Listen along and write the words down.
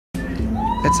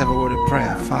Let's have a word of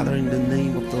prayer. Father, in the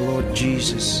name of the Lord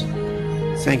Jesus,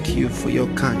 thank you for your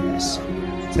kindness.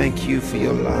 Thank you for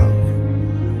your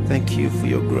love. Thank you for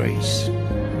your grace.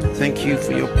 Thank you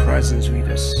for your presence with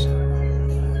us.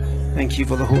 Thank you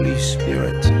for the Holy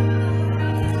Spirit.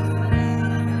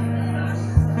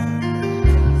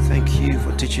 Thank you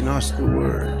for teaching us the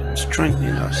word,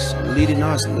 strengthening us, leading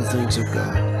us in the things of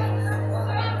God.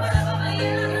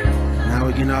 Now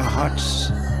again, our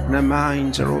hearts and our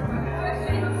minds are open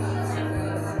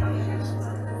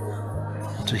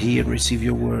to hear and receive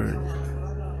your word.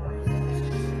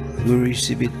 We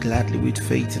receive it gladly with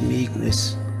faith and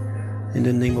meekness in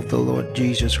the name of the Lord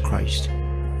Jesus Christ.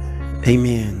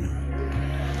 Amen.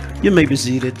 You may be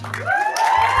seated.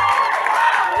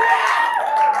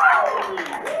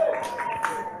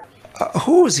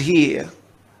 Who was here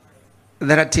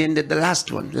that attended the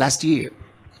last one last year?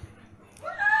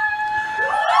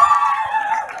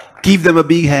 Give them a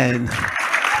big hand.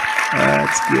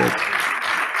 That's good.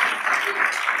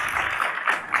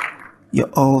 You're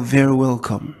all very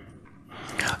welcome.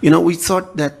 You know, we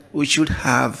thought that we should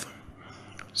have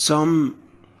some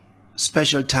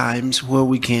special times where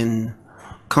we can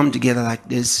come together like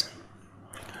this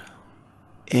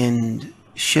and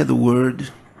share the word,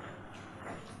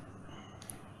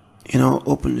 you know,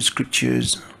 open the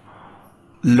scriptures,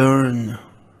 learn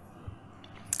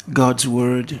God's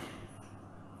word,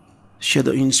 share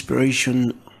the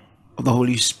inspiration of the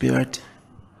Holy Spirit,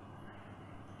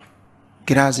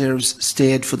 get ourselves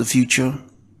steadied for the future,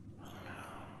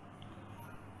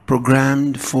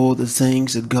 programmed for the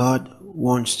things that God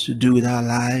wants to do with our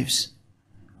lives,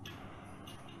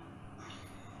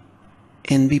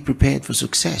 and be prepared for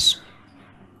success.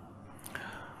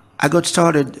 I got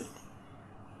started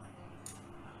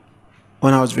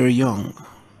when I was very young,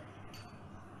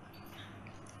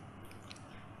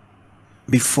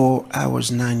 before I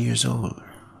was 9 years old.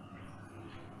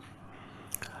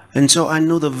 And so I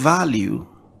know the value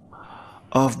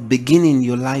of beginning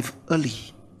your life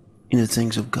early in the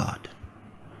things of God.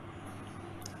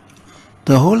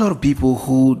 There are a whole lot of people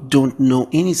who don't know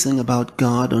anything about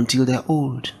God until they're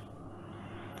old.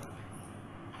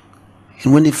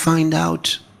 And when they find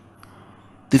out,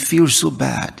 they feel so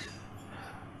bad.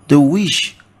 They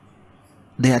wish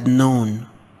they had known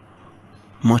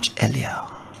much earlier.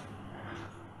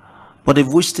 But they've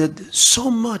wasted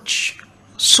so much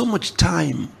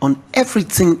time on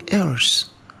everything else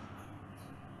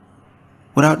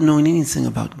without knowing anything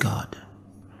about God.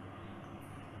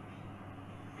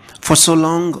 For so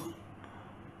long,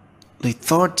 they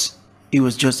thought it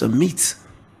was just a myth,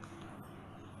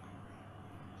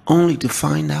 only to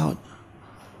find out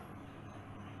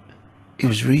it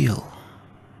was real.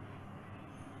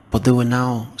 But they were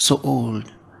now so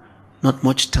old, not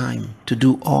much time to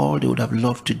do all they would have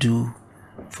loved to do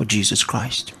for Jesus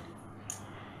Christ.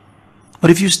 But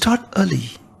if you start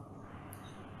early,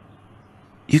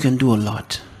 you can do a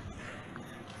lot.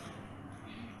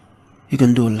 You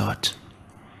can do a lot.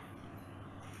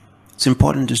 It's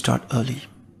important to start early.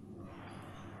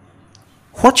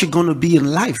 What you're going to be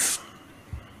in life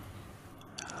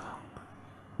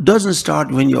doesn't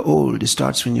start when you're old, it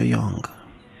starts when you're young.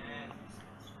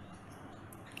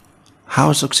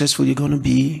 How successful you're going to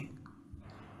be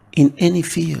in any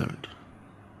field.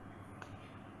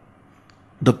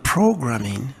 The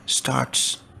programming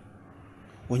starts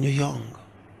when you're young.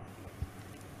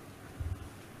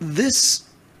 This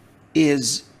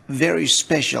is very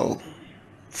special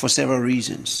for several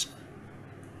reasons.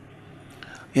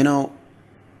 You know,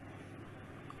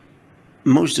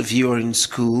 most of you are in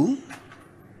school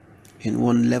in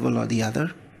one level or the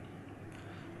other,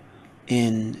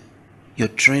 and you're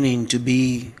training to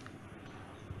be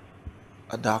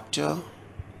a doctor,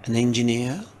 an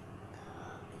engineer,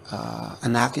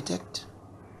 an architect,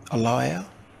 a lawyer,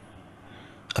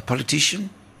 a politician.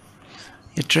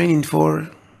 You're training for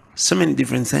so many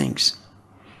different things.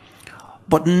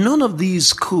 But none of these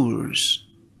schools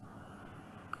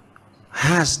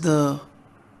has the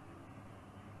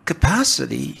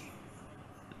capacity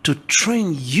to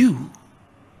train you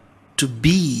to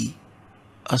be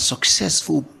a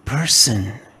successful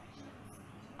person.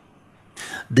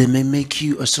 They may make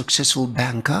you a successful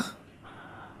banker,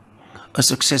 a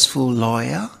successful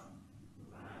lawyer.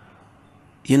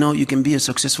 You know, you can be a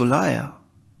successful lawyer,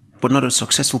 but not a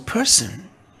successful person.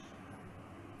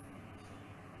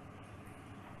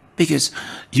 Because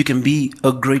you can be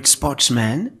a great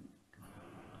sportsman,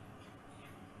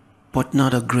 but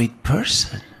not a great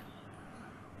person.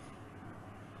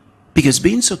 Because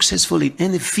being successful in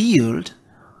any field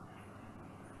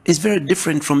is very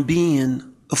different from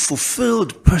being a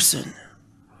fulfilled person.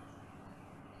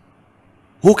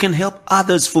 who can help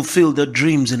others fulfill their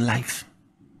dreams in life.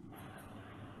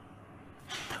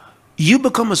 You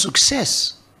become a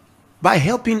success by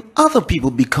helping other people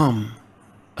become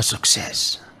a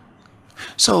success.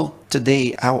 So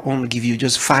today I'll only give you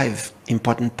just 5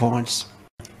 important points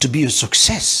to be a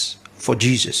success for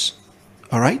Jesus.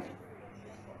 All right?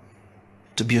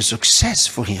 To be a success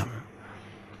for him.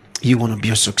 You want to be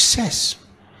a success.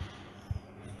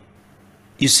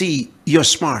 You see, you're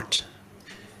smart.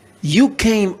 You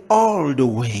came all the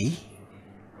way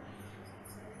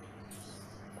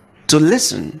to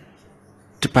listen,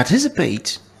 to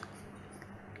participate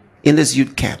in this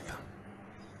youth camp.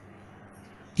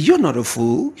 You're not a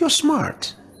fool, you're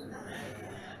smart.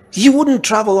 You wouldn't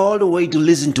travel all the way to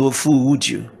listen to a fool, would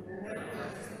you?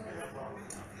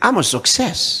 I'm a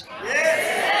success.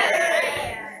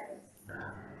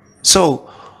 So,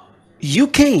 you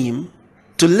came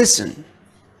to listen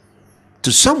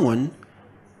to someone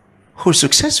who's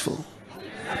successful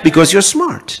because you're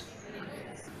smart.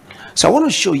 So I want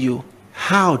to show you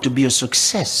how to be a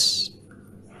success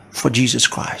for Jesus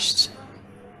Christ.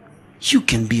 You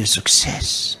can be a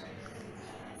success.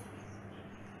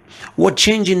 We're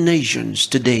changing nations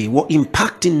today. We're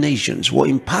impacting nations. We're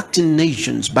impacting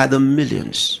nations by the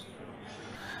millions.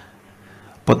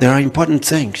 But there are important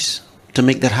things to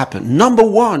make that happen. Number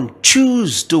 1,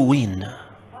 choose to win.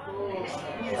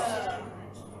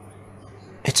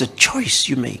 It's a choice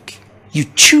you make. You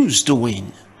choose to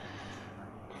win.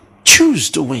 Choose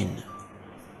to win.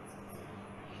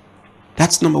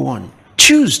 That's number 1.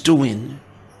 Choose to win.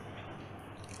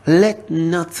 Let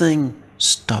nothing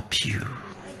stop you.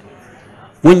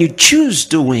 When you choose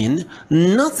to win,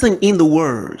 nothing in the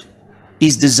world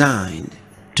is designed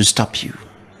to stop you.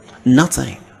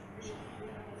 Nothing.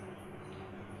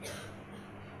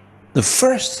 The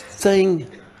first thing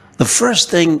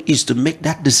is to make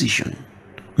that decision.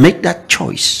 Make that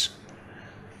choice.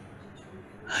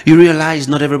 You realize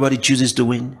not everybody chooses to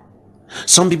win.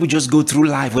 Some people just go through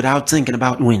life without thinking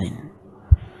about winning.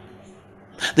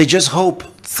 They just hope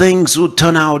things will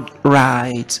turn out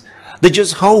right. They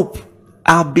just hope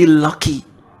I'll be lucky.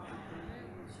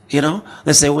 You know,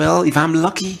 they say, well, if I'm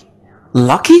lucky.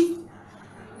 Lucky?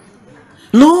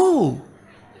 No.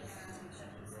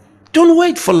 Don't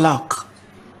wait for luck.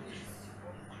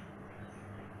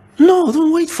 No,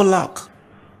 don't wait for luck.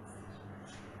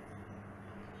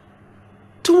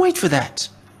 Don't wait for that.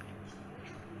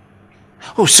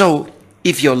 Oh, so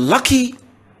if you're lucky,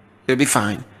 you'll be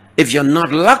fine. If you're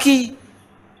not lucky,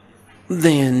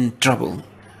 then trouble.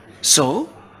 So,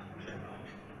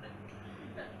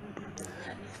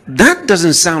 that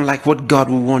doesn't sound like what God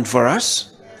would want for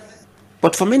us.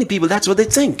 But for many people, that's what they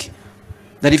think.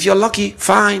 That if you're lucky,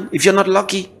 fine. If you're not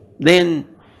lucky, then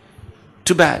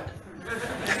too bad.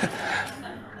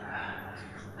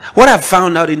 What I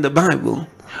found out in the Bible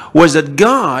was that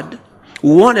God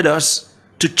wanted us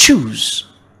to choose.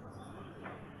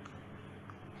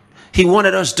 He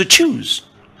wanted us to choose.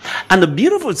 And the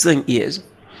beautiful thing is,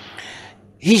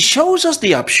 he shows us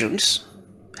the options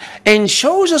and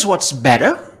shows us what's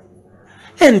better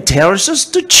and tells us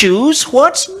to choose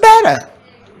what's better.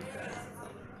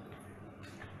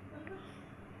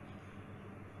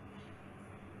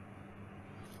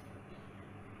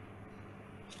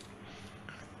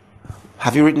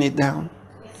 Have you written it down?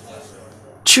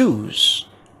 Choose.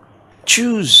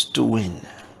 Choose to win.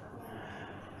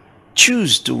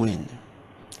 Choose to win.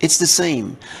 It's the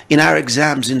same. In our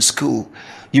exams in school,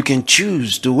 you can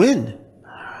choose to win.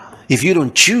 If you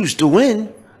don't choose to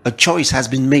win, a choice has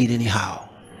been made anyhow.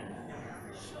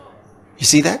 You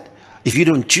see that? If you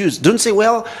don't choose, don't say,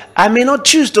 well, I may not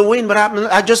choose to win, but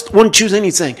I just won't choose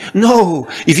anything. No,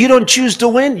 if you don't choose to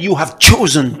win, you have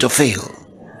chosen to fail.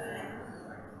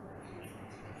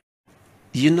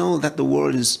 You know that the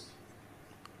world's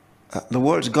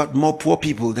got more poor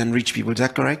people than rich people. Is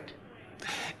that correct?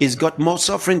 It's got more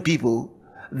suffering people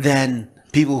than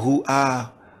people who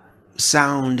are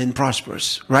sound and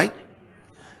prosperous, right?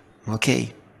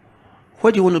 Okay.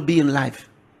 Where do you want to be in life?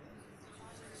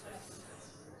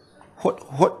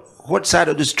 What side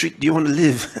of the street do you want to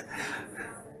live?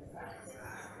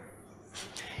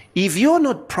 If you're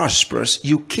not prosperous,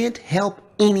 you can't help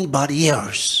anybody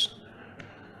else.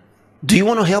 Do you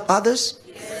want to help others?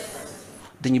 Yes.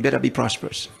 Then you better be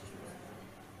prosperous.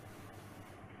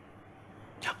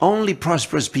 Only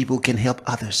prosperous people can help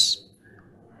others.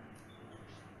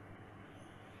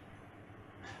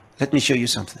 Let me show you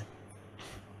something.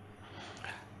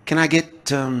 Can I get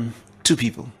 2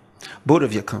 people? Both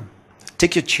of you come.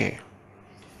 Take your chair.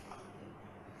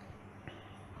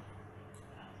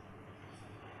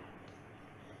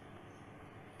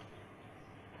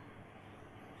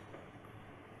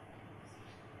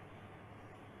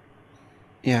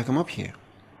 Yeah, come up here.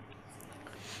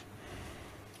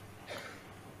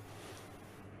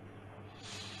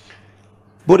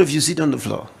 Both of you sit on the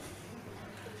floor.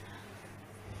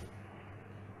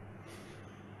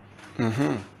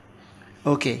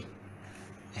 Okay.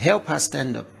 Help her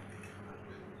stand up.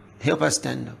 Help her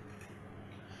stand up.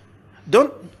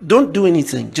 Don't do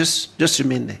anything. Just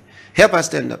remain there. Help her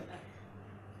stand up.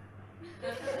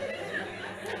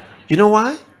 You know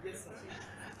why?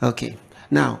 Okay.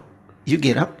 Now, you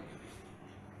get up.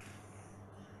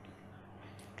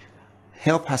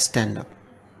 Help her stand up.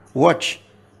 Watch.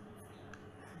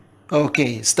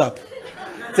 Okay, stop.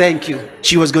 Thank you.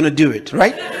 She was going to do it,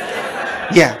 right?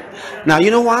 Yeah. Now,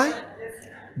 you know why?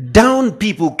 Down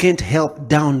people can't help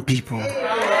down people.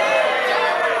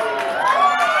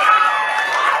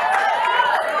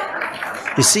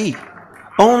 You see,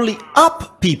 only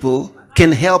up people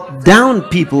can help down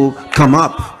people come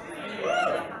up.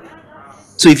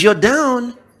 So if you're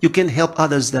down, you can help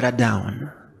others that are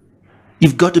down.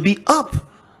 You've got to be up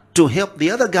to help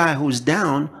the other guy who's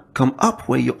down come up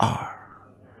where you are.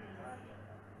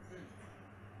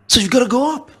 So you've got to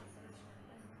go up.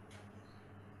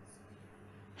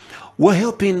 We're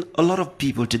helping a lot of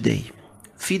people today,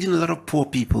 feeding a lot of poor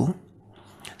people,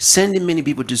 sending many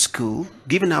people to school,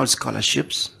 giving out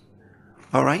scholarships,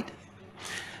 all right?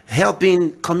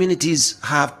 Helping communities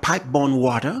have pipe-borne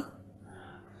water,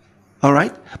 all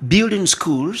right? Building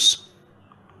schools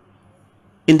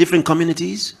in different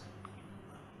communities.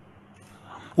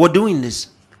 We're doing this.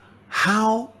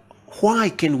 Why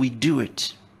can we do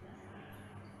it?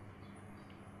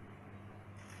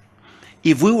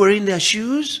 If we were in their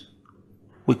shoes,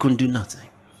 we couldn't do nothing.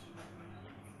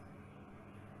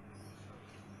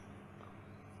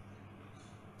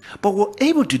 But we're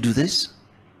able to do this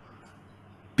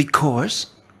because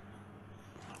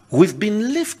we've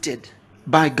been lifted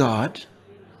by God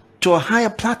to a higher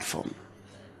platform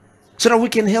so that we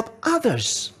can help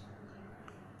others.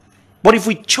 But if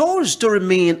we chose to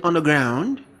remain on the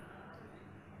ground,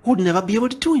 we'd never be able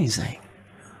to do anything.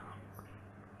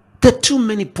 There are too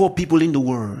many poor people in the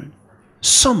world.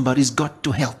 Somebody's got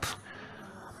to help.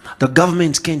 The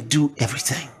government can't do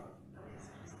everything.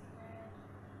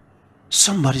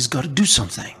 Somebody's got to do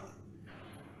something.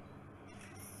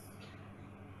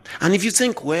 And if you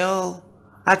think, well,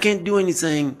 I can't do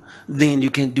anything, then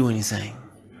you can't do anything.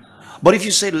 But if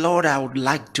you say, Lord, I would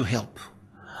like to help,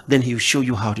 then He'll show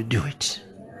you how to do it.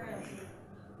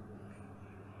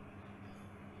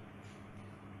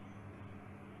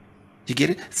 You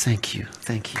get it? Thank you.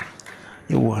 Thank you.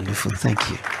 You're wonderful. Thank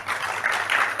you.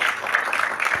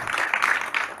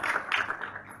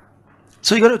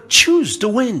 So you got to choose to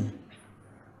win.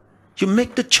 You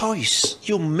make the choice.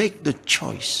 You make the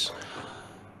choice.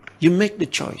 You make the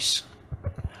choice.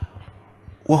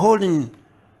 We're holding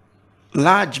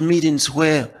large meetings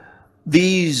where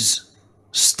these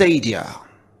stadia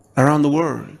around the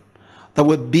world that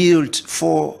were built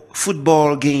for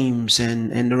football games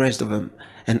and the rest of them,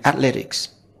 and athletics.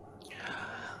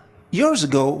 Years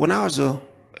ago, when I was a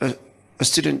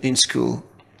student in school,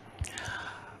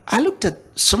 I looked at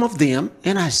some of them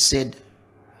and I said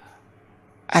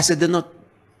they're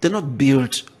not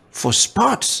built for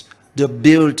sports. They're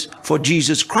built for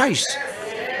Jesus Christ.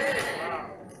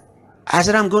 I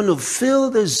said, I'm going to fill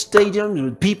the stadium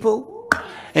with people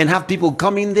and have people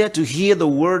come in there to hear the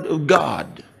word of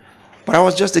God. But I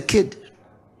was just a kid.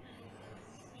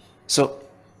 So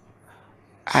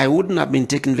I wouldn't have been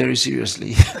taken very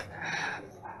seriously.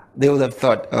 They would have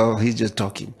thought, oh, he's just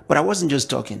talking. But I wasn't just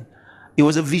talking. It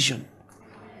was a vision.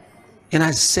 And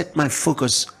I set my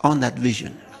focus on that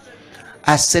vision.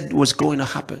 I said what's going to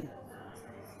happen.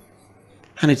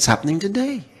 And it's happening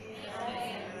today.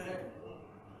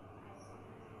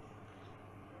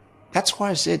 That's why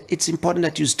I said it's important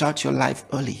that you start your life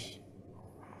early.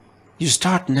 You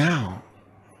start now.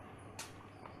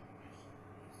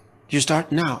 You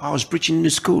start now. I was preaching in the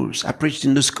schools. I preached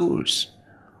in the schools.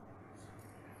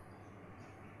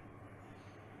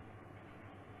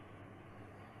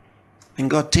 And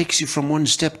God takes you from one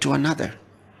step to another.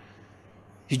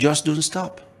 You just don't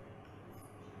stop.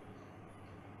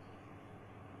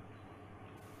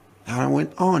 And I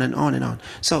went on and on and on.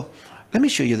 So let me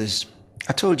show you this.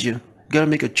 I told you, you got to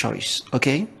make a choice,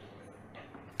 okay?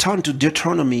 Turn to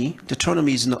Deuteronomy.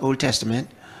 Deuteronomy is in the Old Testament.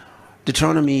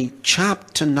 Deuteronomy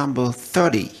chapter number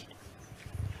 30.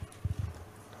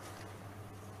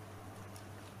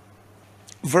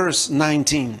 Verse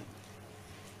 19.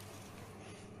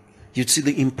 You'd see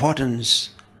the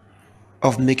importance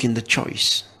of making the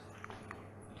choice.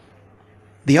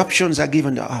 The options are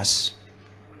given to us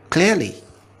clearly.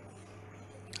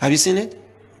 Have you seen it?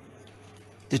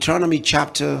 Deuteronomy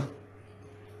chapter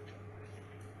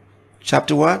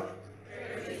what?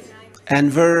 And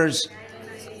verse.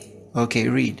 Okay,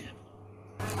 read.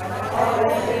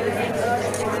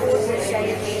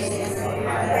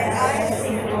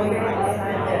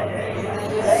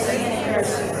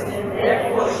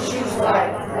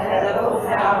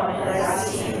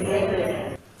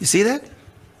 You see that?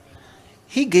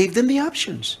 He gave them the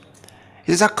options.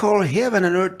 He says, I call heaven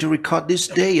and earth to record this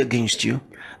day against you,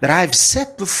 that I have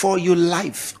set before you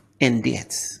life and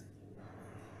death,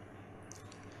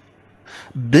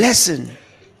 blessing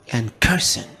and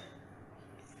cursing.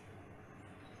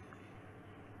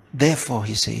 Therefore,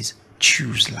 he says,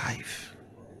 choose life.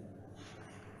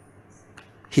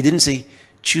 He didn't say,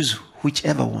 choose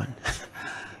whichever one,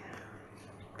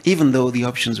 even though the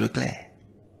options were clear.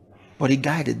 But he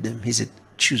guided them. He said,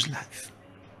 choose life.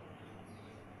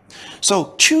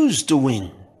 So choose to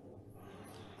win.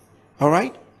 All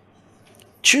right?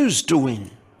 Choose to win.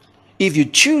 If you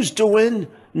choose to win,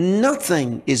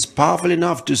 nothing is powerful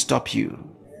enough to stop you.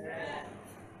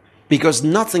 Because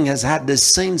nothing has had the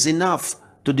sense enough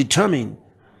to determine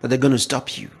that they're going to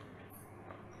stop you.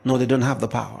 No, they don't have the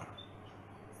power.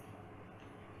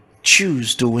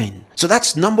 Choose to win. So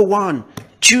that's number one.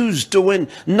 Choose to win.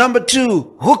 Number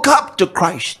two, hook up to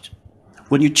Christ.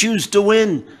 When you choose to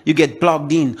win, you get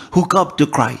plugged in. Hook up to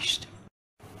Christ.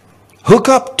 Hook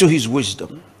up to his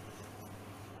wisdom.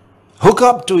 Hook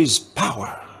up to his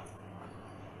power.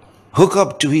 Hook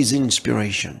up to his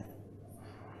inspiration.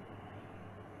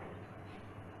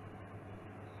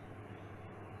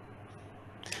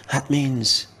 That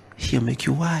means he'll make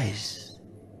you wise.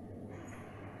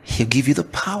 He'll give you the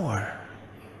power.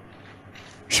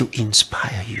 He'll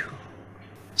inspire you.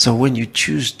 So when you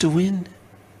choose to win,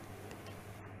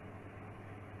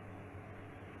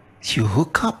 you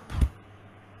hook up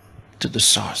to the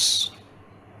source.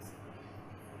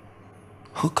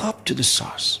 Hook up to the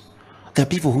source. There are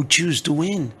people who choose to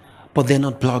win, but they're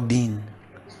not plugged in.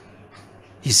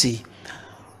 You see,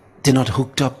 they're not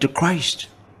hooked up to Christ,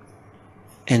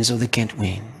 and so they can't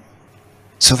win.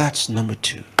 So that's number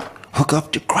two. Hook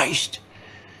up to Christ.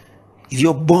 If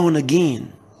you're born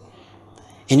again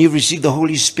and you've received the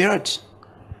Holy Spirit,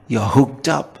 you're hooked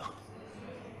up.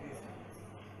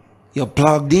 You're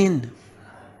plugged in.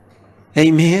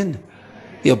 Amen.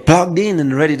 You're plugged in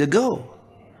and ready to go.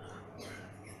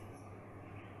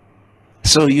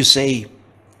 So you say,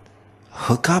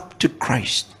 hook up to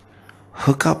Christ.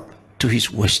 Hook up to his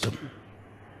wisdom.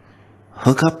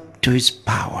 Hook up to his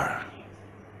power.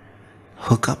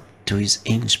 Hook up to his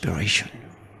inspiration.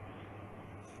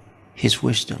 His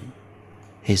wisdom,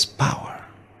 his power,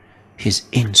 his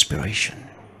inspiration.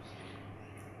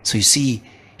 So you see,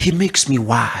 he makes me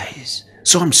wise.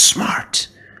 So I'm smart.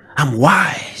 I'm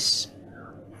wise.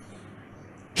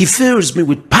 He fills me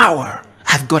with power.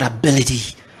 I've got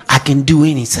ability. I can do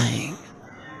anything.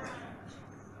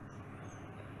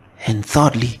 And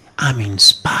thirdly, I'm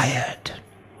inspired.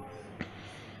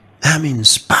 I'm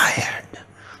inspired.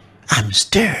 I'm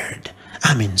stirred.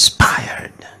 I'm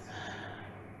inspired.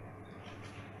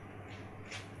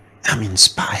 I'm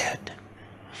inspired.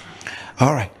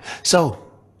 All right. So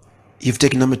you've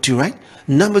taken number two, right?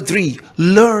 Number three,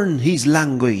 learn his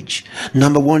language.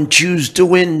 Number one, choose to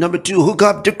win. Number two, hook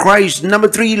up to Christ. Number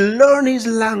three, learn his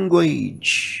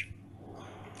language.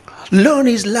 Learn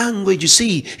his language. You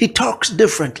see, he talks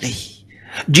differently.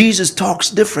 Jesus talks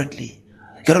differently.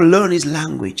 You got to learn his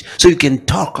language so you can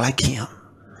talk like him.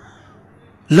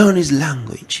 Learn his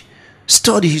language.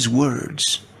 Study his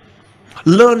words.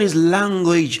 Learn his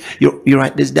language. You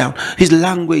write this down. His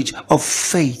language of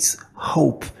faith,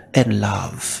 hope, and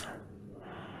love.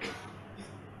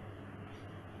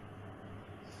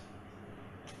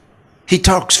 He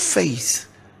talks faith.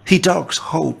 He talks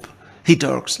hope. He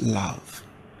talks love.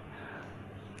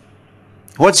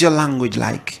 What's your language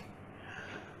like?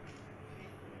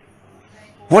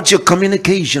 What's your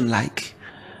communication like?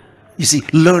 You see,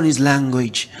 learn his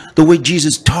language. The way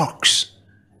Jesus talks.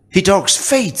 He talks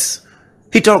faith.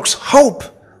 He talks hope.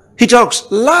 He talks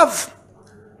love.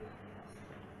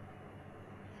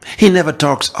 He never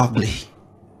talks ugly.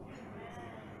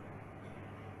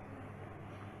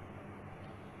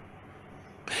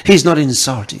 He's not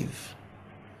insultive.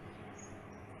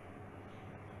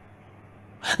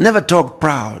 Never talked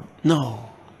proud.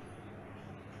 No.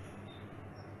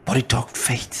 But he talked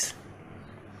faith.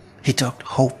 He talked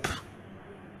hope.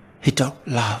 He talked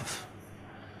love.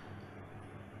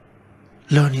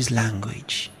 Learn his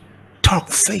language. Talk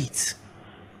faith.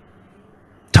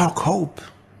 Talk hope.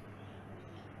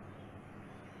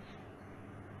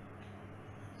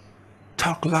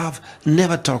 Talk love.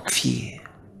 Never talk fear.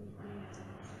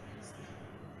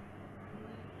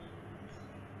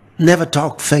 never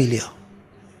talk failure.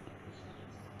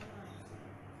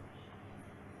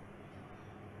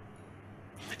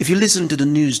 If you listen to the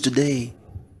news today,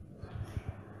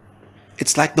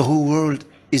 it's like the whole world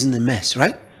is in a mess,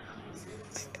 right?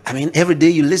 I mean, every day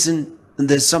you listen and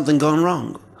there's something going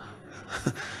wrong.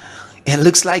 It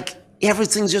looks like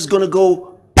everything's just going to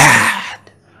go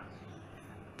bad.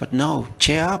 But no,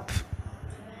 cheer up.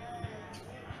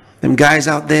 Them guys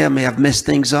out there may have messed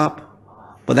things up,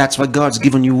 but that's why God's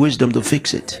given you wisdom to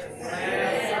fix it.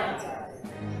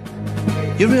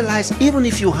 You realize even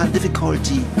if you had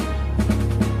difficulty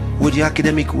with your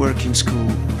academic work in school,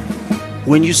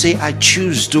 when you say, I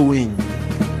choose to win,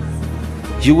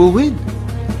 you will win.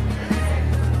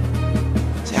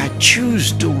 Say, I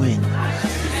choose to win.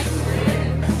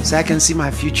 Say, I can see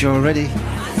my future already.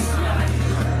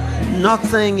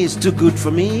 Nothing is too good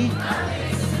for me.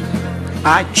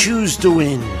 I choose to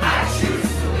win.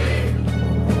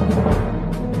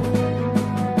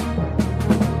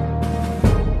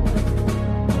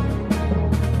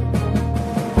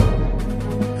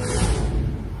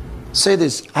 Say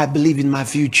this, I believe in my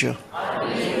future.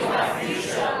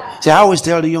 See, I always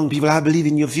tell the young people, I believe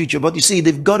in your future. But you see,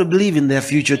 they've got to believe in their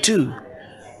future too.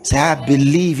 Say, I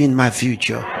believe in my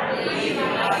future.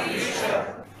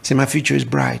 Say, my future is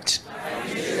bright.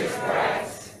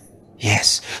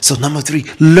 Yes. So number 3,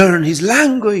 learn his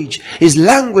language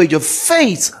of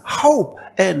faith, hope,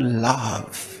 and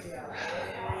love.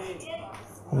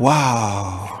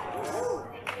 Wow.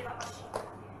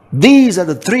 These are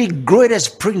the 3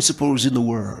 greatest principles in the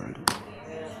world.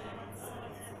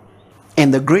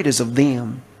 And the greatest of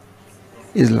them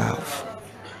is love.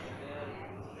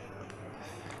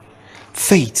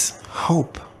 Faith,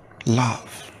 hope,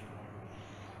 love.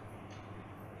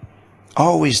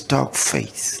 Always talk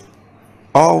faith.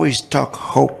 Always talk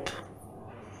hope.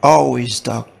 Always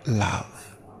talk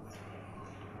love.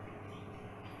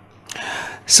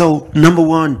 So, number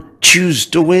 1, choose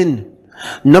to win.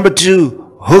 Number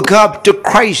 2, hook up to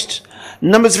Christ.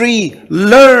 Number 3,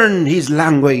 learn his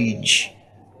language.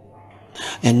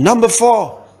 And number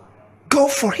 4, go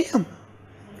for him.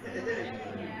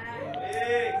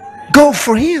 Go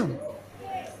for him.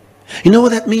 You know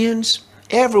what that means?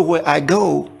 Everywhere I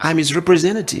go, I'm his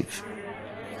representative.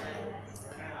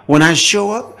 When I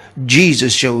show up,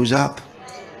 Jesus shows up.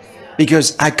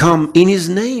 Because I come in his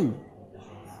name.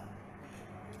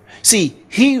 See,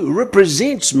 he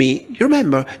represents me. You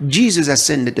remember, Jesus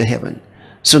ascended to heaven.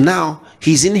 So now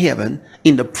he's in heaven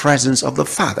in the presence of the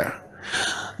Father.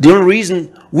 The only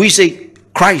reason we say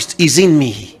Christ is in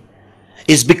me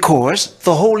is because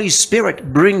the Holy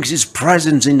Spirit brings his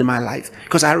presence into my life.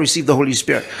 Because I receive the Holy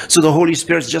Spirit. So the Holy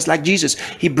Spirit is just like Jesus.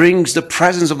 He brings the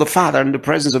presence of the Father and the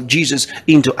presence of Jesus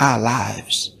into our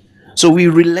lives. So we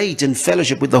relate and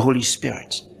fellowship with the Holy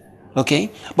Spirit.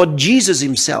 Okay? But Jesus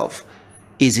himself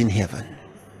is in heaven.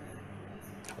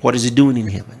 What is he doing in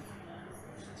heaven?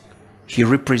 He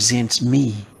represents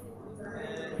me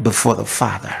before the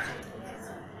Father.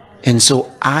 And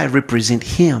so I represent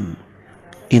him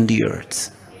in the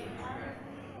earth.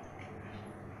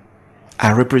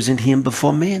 I represent him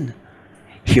before men.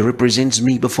 He represents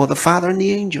me before the Father and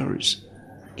the angels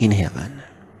in heaven.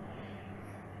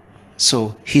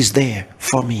 So he's there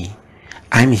for me.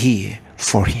 I'm here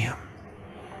for him.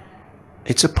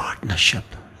 It's a partnership.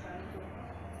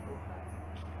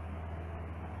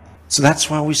 So that's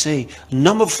why we say,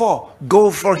 number 4, go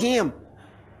for him.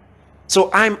 So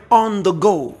I'm on the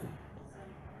go.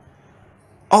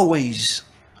 Always,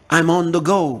 I'm on the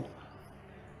go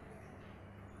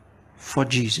for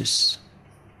Jesus.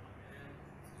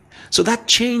 So that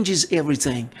changes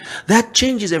everything. That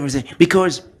changes everything.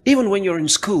 Because even when you're in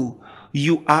school,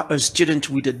 you are a student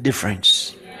with a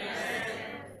difference.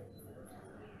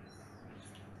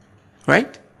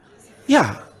 Right?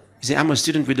 Yeah. You say, I'm a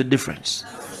student with a difference.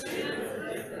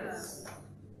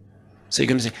 So you're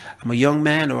going to say, I'm a young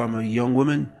man or I'm a young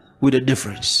woman with a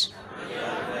difference.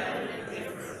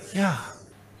 Yeah.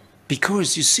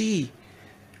 Because you see,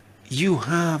 you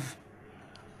have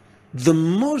the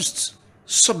most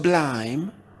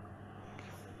sublime,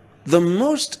 the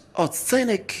most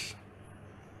authentic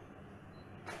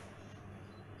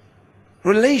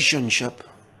relationship,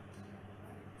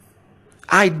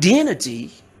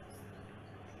 identity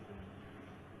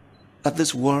that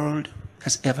this world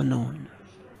has ever known.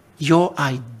 Your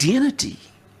identity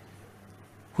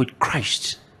with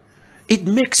Christ, it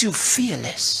makes you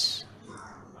fearless,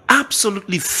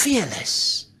 absolutely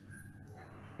fearless,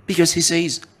 because he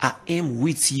says, I am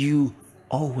with you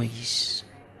always.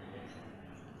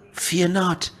 Fear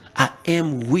not, I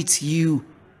am with you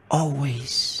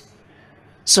always.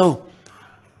 So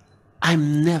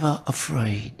I'm never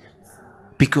afraid.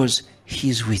 because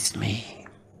he's with me.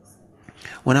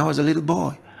 When I was a little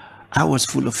boy, I was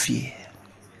full of fear.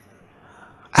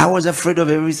 I was afraid of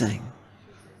everything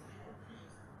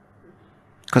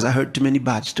because I heard too many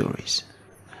bad stories.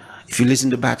 If you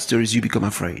listen to bad stories, you become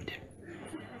afraid.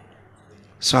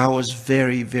 So I was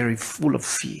very, very full of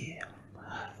fear.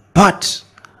 But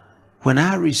when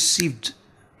I received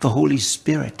the Holy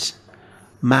Spirit,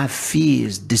 my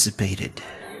fears dissipated.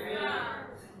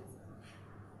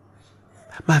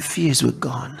 My fears were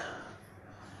gone.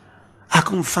 I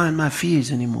couldn't find my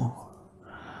fears anymore.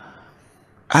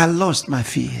 I lost my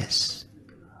fears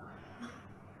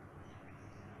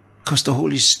because the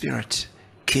Holy Spirit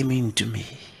came into me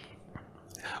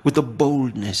with the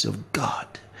boldness of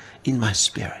God in my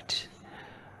spirit.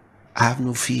 I have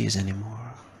no fears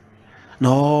anymore. And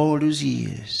all those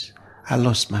years, I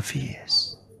lost my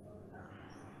fears.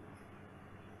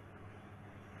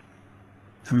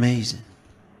 Amazing.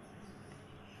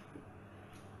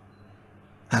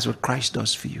 That's what Christ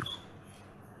does for you.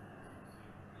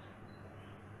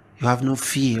 You have no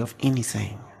fear of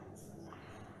anything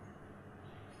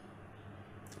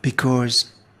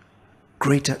because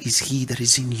greater is he that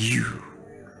is in you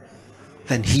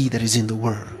than he that is in the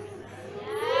world.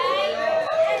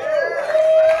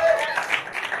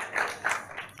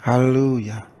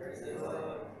 Hallelujah.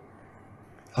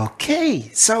 Okay,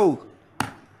 so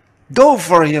go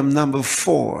for him, number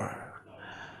 4.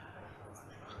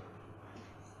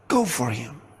 Go for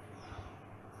him.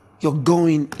 You're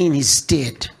going in his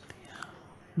stead.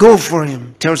 Go for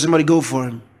him. Tell somebody, go for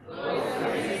him. Go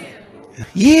for him.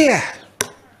 Yeah.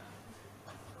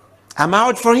 I'm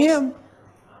out for him.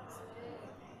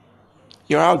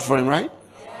 You're out for him, right?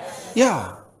 Yes.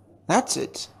 Yeah, that's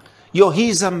it. You're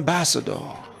his ambassador.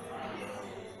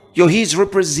 You're his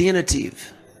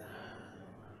representative.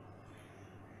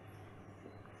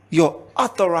 You're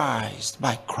authorized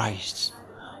by Christ.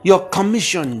 You're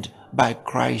commissioned by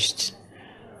Christ.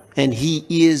 And he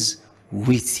is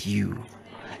with you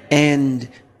and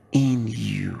in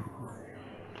you.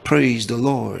 Praise the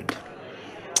Lord.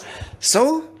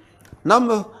 So,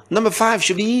 number 5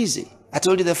 should be easy. I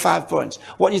told you there are 5 points.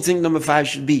 What do you think number 5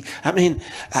 should be? I mean,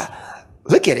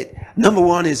 look at it. Number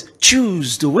 1 is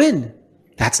choose to win.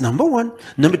 That's number 1.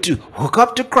 Number 2, hook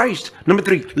up to Christ. Number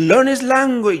 3, learn his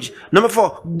language. Number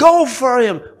 4, go for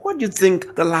him. What do you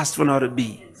think the last one ought to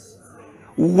be?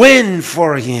 Win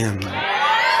for him.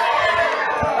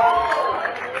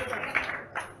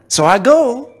 So I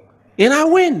go and I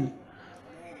win.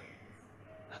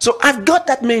 So I've got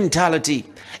that mentality.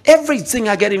 Everything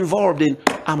I get involved in,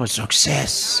 I'm a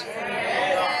success.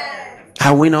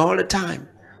 I win all the time.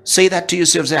 Say that to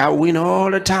yourself. Say, I win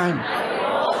all the time.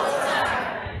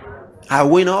 I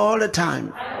win all the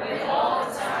time.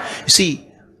 You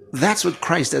see, that's what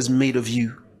Christ has made of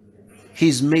you.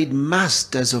 He's made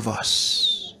masters of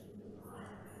us.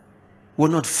 We're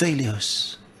not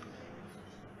failures.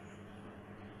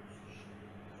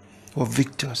 We're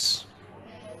victors.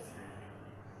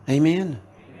 Amen.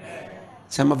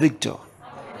 So I'm a victor.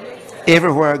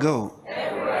 Everywhere I go,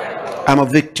 I'm a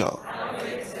victor.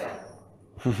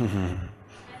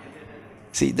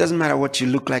 See, it doesn't matter what you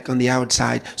look like on the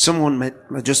outside. Someone might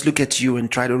just look at you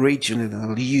and try to rate you.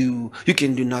 And you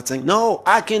can do nothing. No,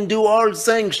 I can do all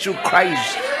things through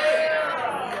Christ.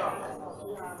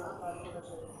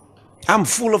 I'm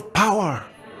full of power.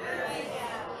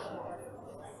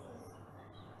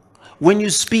 When you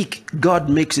speak, God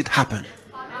makes it happen.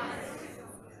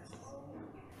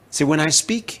 See, when I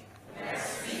speak,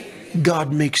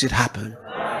 God makes it happen.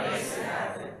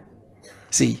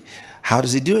 See, how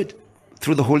does he do it?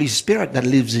 Through the Holy Spirit that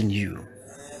lives in you.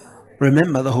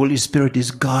 Remember, the Holy Spirit is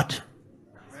God.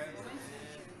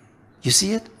 You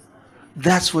see it?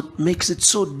 That's what makes it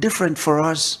so different for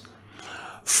us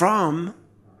from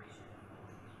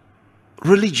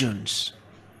religions.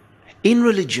 In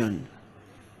religion,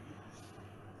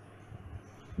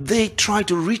 they try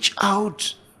to reach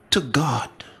out to God.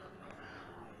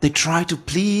 They try to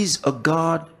please a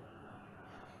God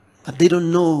that they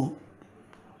don't know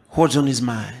what's on his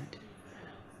mind.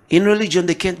 In religion,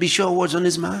 they can't be sure what's on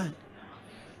his mind.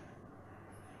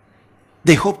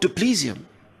 They hope to please him.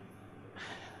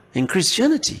 In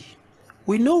Christianity,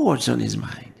 we know what's on his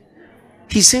mind.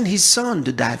 He sent his son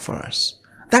to die for us.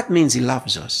 That means he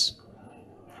loves us.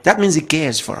 That means he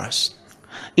cares for us.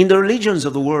 In the religions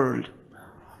of the world,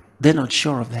 they're not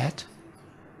sure of that.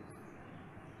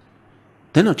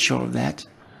 They're not sure of that.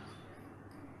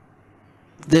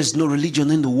 There's no religion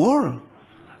in the world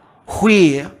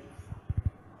where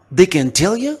they can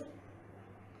tell you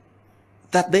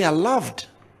that they are loved.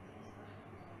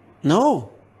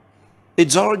 No.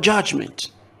 It's all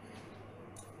judgment.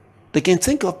 They can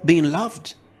think of being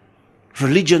loved.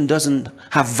 Religion doesn't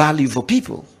have value for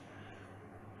people.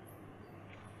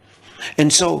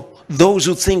 And so those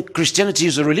who think Christianity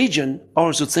is a religion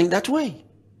also think that way.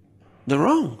 They're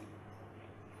wrong.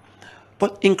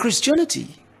 But in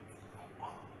Christianity,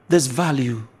 there's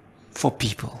value for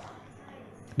people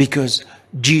because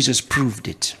Jesus proved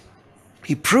it.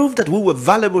 He proved that we were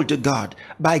valuable to God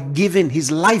by giving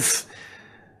his life.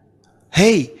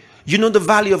 Hey, you know the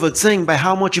value of a thing by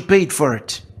how much you paid for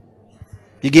it.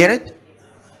 You get it?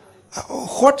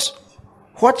 What's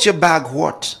your bag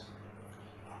worth?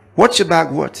 What's your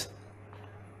bag worth?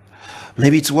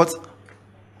 Maybe it's worth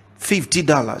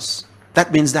 $50.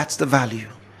 That means that's the value.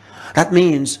 That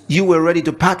means you were ready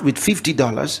to part with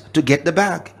 $50 to get the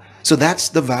bag. So that's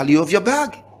the value of your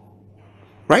bag.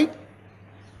 Right?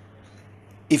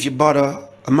 If you bought a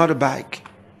motorbike,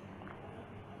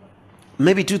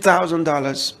 maybe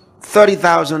 $2,000,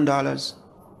 $30,000,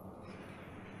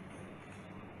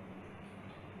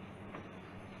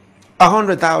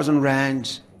 100,000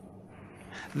 rands.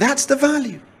 That's the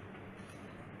value.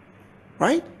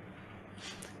 Right?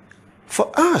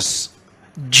 For us,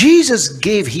 Jesus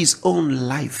gave his own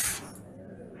life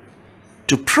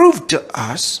to prove to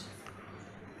us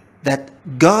that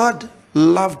God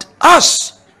loved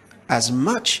us as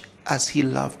much as he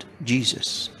loved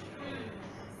Jesus.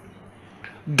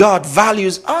 God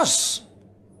values us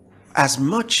as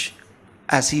much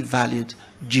as he valued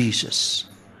Jesus.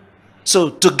 So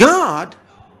to God,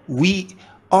 we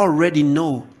already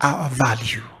know our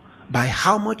value by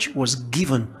how much was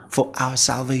given for our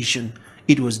salvation.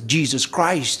 It was Jesus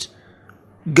Christ.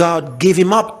 God gave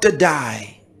him up to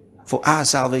die for our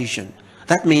salvation.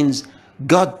 That means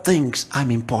God thinks I'm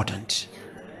important.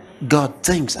 God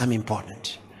thinks I'm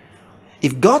important.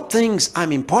 If God thinks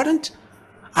I'm important,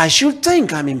 I should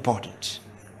think I'm important.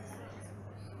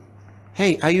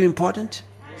 Hey, are you important?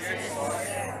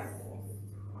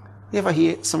 You ever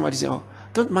hear somebody say, oh,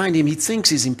 don't mind him, he thinks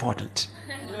he's important.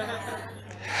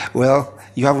 Well,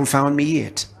 you haven't found me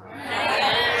yet.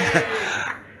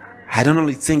 I don't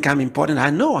only think I'm important, I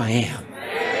know I am.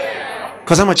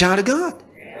 Because I'm a child of God.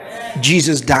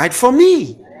 Jesus died for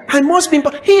me. I must be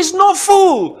important. He's no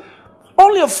fool.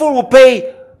 Only a fool will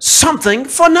pay something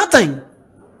for nothing.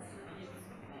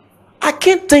 I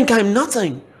can't think I'm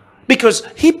nothing because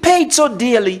he paid so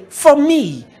dearly for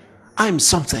me. I'm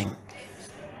something.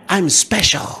 I'm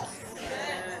special.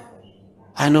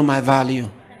 I know my value.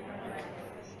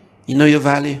 You know your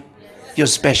value? You're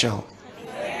special.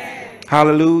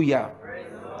 Hallelujah.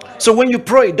 So when you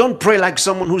pray, don't pray like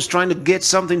someone who's trying to get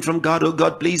something from God. Oh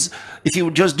God, please, if you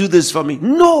would just do this for me.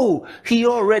 No, he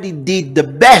already did the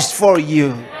best for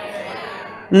you.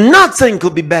 Nothing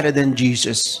could be better than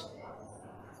Jesus.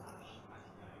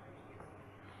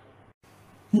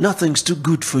 Nothing's too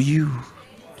good for you.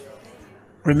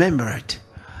 Remember it.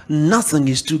 Nothing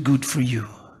is too good for you.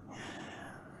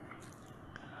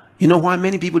 You know why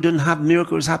many people don't have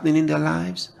miracles happening in their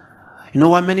lives? You know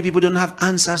why many people don't have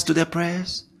answers to their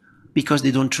prayers? Because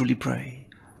they don't truly pray.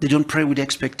 They don't pray with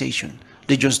expectation.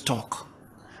 They just talk.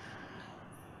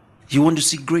 You want to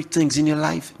see great things in your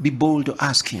life? Be bold to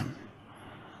ask him.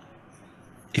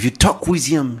 If you talk with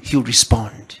him, he'll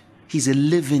respond. He's a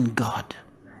living God.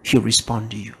 He'll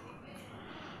respond to you.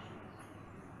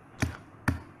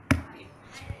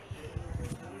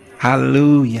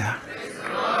 Hallelujah.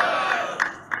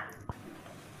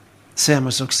 Say I'm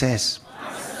a success.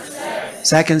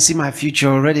 So I can see my future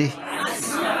already.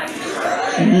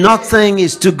 Nothing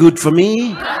is too good for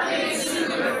me.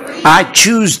 I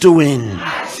choose to win.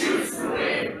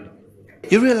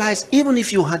 You realize even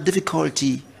if you had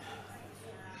difficulty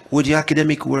with your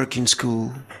academic work in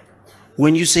school,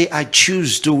 when you say I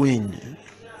choose to win,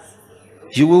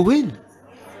 you will win.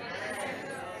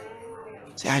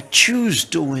 Say I choose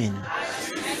to win.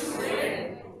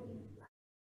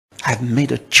 I've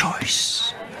made a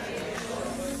choice.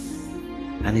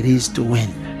 And it is to win.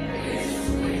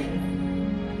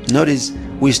 Notice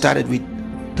we started with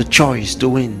the choice to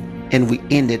win and we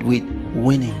ended with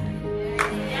winning.